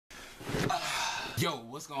Yo,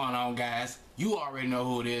 what's going on, guys? You already know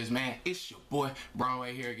who it is, man. It's your boy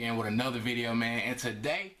Broadway here again with another video, man. And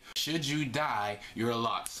today, should you dye your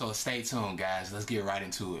locks? So stay tuned, guys. Let's get right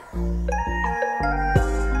into it.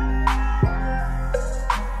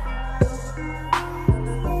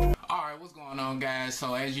 What's going on, guys?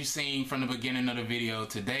 So as you seen from the beginning of the video,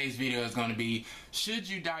 today's video is going to be, should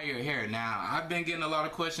you dye your hair? Now, I've been getting a lot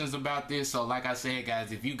of questions about this, so like I said,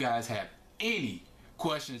 guys, if you guys have any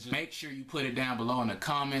questions, just make sure you put it down below in the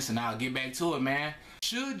comments and I'll get back to it, man.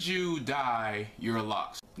 Should you dye your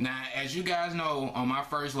locks? Now, as you guys know, on my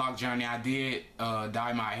first lock journey, I did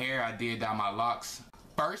dye my hair. I did dye my locks.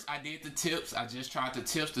 First, I did the tips. I just tried the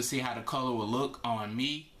tips to see how the color would look on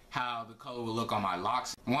me, how the color would look on my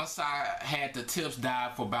locks. Once I had the tips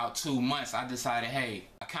dyed for about 2 months, I decided, hey,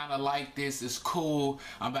 I kind of like this, it's cool,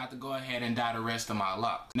 I'm about to go ahead and dye the rest of my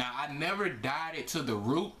locks. Now, I never dyed it to the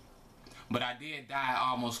root, but I did dye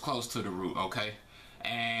almost close to the root, okay?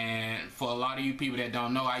 And for a lot of you people that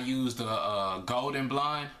don't know, I used a golden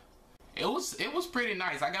blonde. It was pretty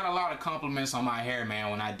nice. I got a lot of compliments on my hair,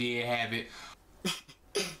 man, when I did have it.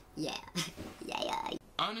 Yeah.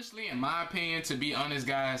 Honestly, in my opinion, to be honest,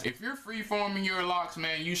 guys, if you're freeforming your locks,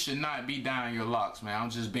 man, you should not be dyeing your locks, man.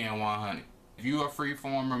 I'm just being 100. If you're a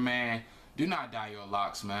freeformer, man, do not dye your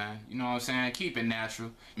locks, man. You know what I'm saying? Keep it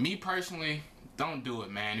natural. Me personally, don't do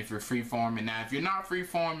it, man, if you're freeforming. Now, if you're not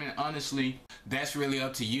freeforming, honestly, that's really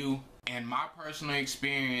up to you. In my personal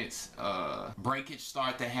experience, breakage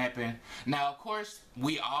start to happen. Now, of course,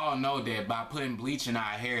 we all know that by putting bleach in our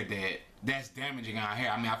hair, that's damaging our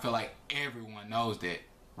hair. I mean, I feel like everyone knows that,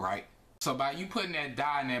 right? So by you putting that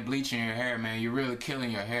dye and that bleach in your hair, man, you're really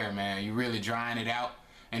killing your hair, man. You're really drying it out,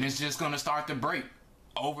 and it's just gonna start to break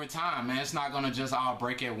over time, man. It's not gonna just all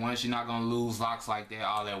break at once. You're not gonna lose locks like that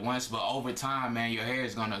all at once, but over time, man, your hair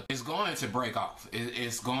is going to break off.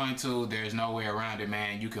 It's going to. There's no way around it,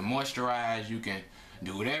 man. You can moisturize, you can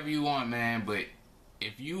do whatever you want, man, but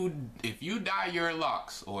if you dye your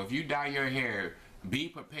locks or if you dye your hair, be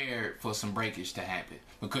prepared for some breakage to happen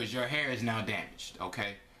because your hair is now damaged,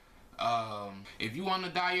 okay? If you want to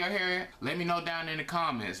dye your hair, let me know down in the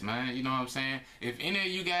comments, man. You know what I'm saying? If any of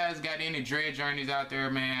you guys got any dread journeys out there,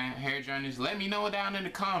 man, hair journeys, let me know down in the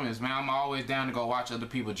comments, man. I'm always down to go watch other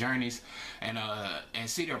people's journeys and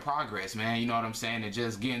see their progress, man. You know what I'm saying? And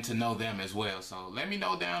just getting to know them as well. So let me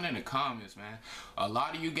know down in the comments, man. A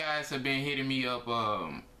lot of you guys have been hitting me up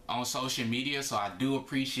on social media, so I do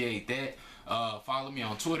appreciate that. Follow me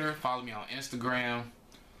on Twitter, follow me on Instagram.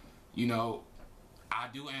 You know, I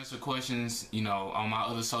do answer questions, you know, on my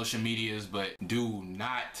other social medias, but do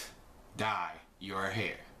not dye your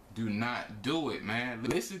hair. Do not do it, man.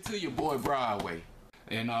 Listen to your boy Broadway.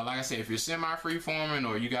 And like I said, if you're semi-freeforming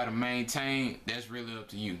or you gotta maintain, that's really up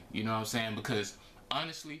to you. You know what I'm saying? Because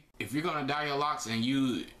honestly, if you're gonna dye your locks and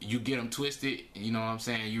you get them twisted, you know what I'm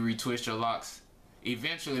saying, you retwist your locks,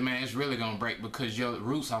 eventually, man, it's really gonna break because your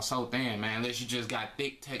roots are so thin, man, unless you just got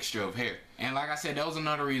thick texture of hair. And like I said, that was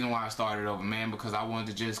another reason why I started over, man, because I wanted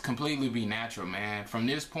to just completely be natural, man. From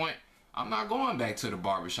this point, I'm not going back to the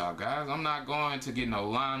barbershop, guys. I'm not going to get no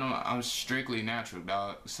line on. I'm strictly natural,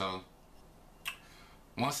 dog. So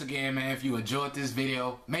once again, man, if you enjoyed this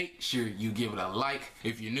video, make sure you give it a like.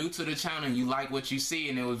 If you're new to the channel and you like what you see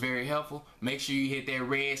and it was very helpful, make sure you hit that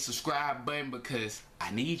red subscribe button because I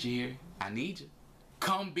need you here. I need you.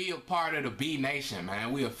 Come be a part of the B Nation,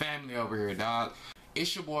 man. We a family over here, dog.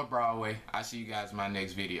 It's your boy Broadway. I'll see you guys in my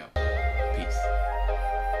next video. Peace.